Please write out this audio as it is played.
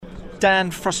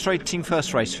Dan, frustrating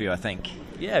first race for you, I think.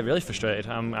 Yeah, really frustrated.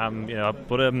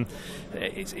 But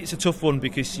it's a tough one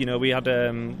because we had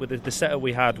with the setup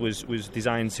we had was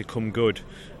designed to come good,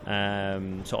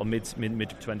 sort of mid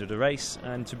to end of the race.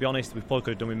 And to be honest, we probably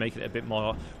could have done with making it a bit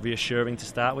more reassuring to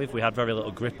start with. We had very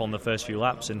little grip on the first few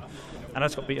laps, and I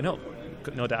just got beaten up.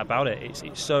 No doubt about it.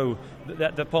 It's so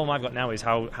the problem I've got now is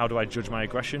how do I judge my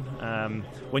aggression?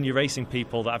 When you're racing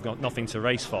people that I've got nothing to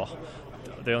race for,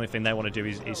 the only thing they want to do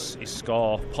is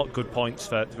score good points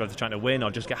for whether they're trying to win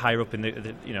or just get higher up in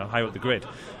higher up the grid.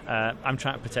 I'm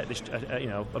trying to protect this,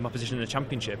 my position in the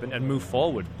championship and move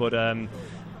forward. But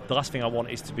the last thing I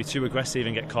want is to be too aggressive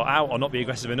and get caught out, or not be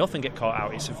aggressive enough and get caught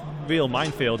out. It's a real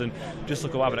minefield, and just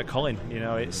look at what happened at Colin.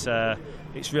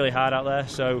 It's really hard out there.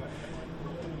 So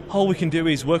all we can do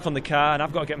is work on the car, and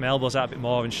I've got to get my elbows out a bit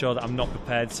more and show that I'm not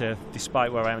prepared to,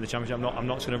 despite where I am in the championship, I'm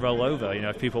not just going to roll over.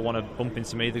 If people want to bump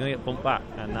into me, they're going to get bumped back,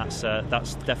 and that's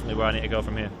definitely where I need to go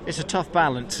from here. It's a tough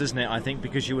balance, isn't it, I think,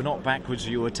 because you were not backwards,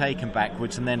 you were taken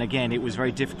backwards, and then again it was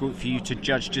very difficult for you to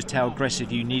judge just how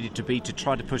aggressive you needed to be to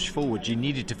try to push forward. You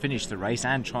needed to finish the race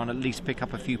and try and at least pick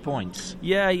up a few points.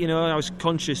 Yeah, I was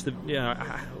conscious that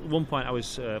at one point I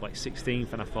was like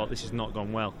 16th, and I thought this has not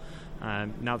gone well.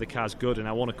 Now the car's good and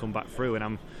I want to come back through, and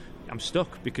I'm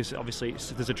stuck because obviously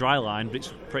there's a dry line but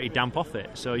it's pretty damp off it,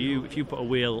 so if you put a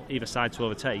wheel either side to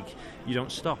overtake, you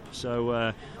don't stop,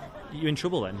 so you're in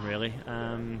trouble then really.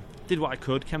 Did what I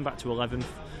could, came back to 11th,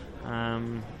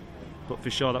 but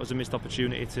for sure that was a missed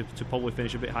opportunity to probably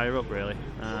finish a bit higher up really.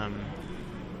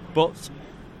 But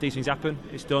these things happen,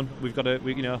 it's done.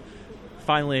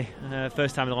 Finally,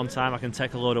 first time in a long time I can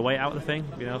take a load of weight out of the thing.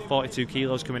 42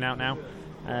 kilos coming out now.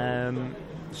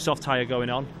 Soft tyre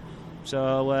going on,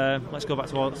 so let's go back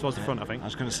towards the front, I think. I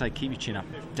was going to say keep your chin up.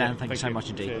 Dan, thank you so much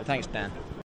indeed. Cheers. Thanks, Dan.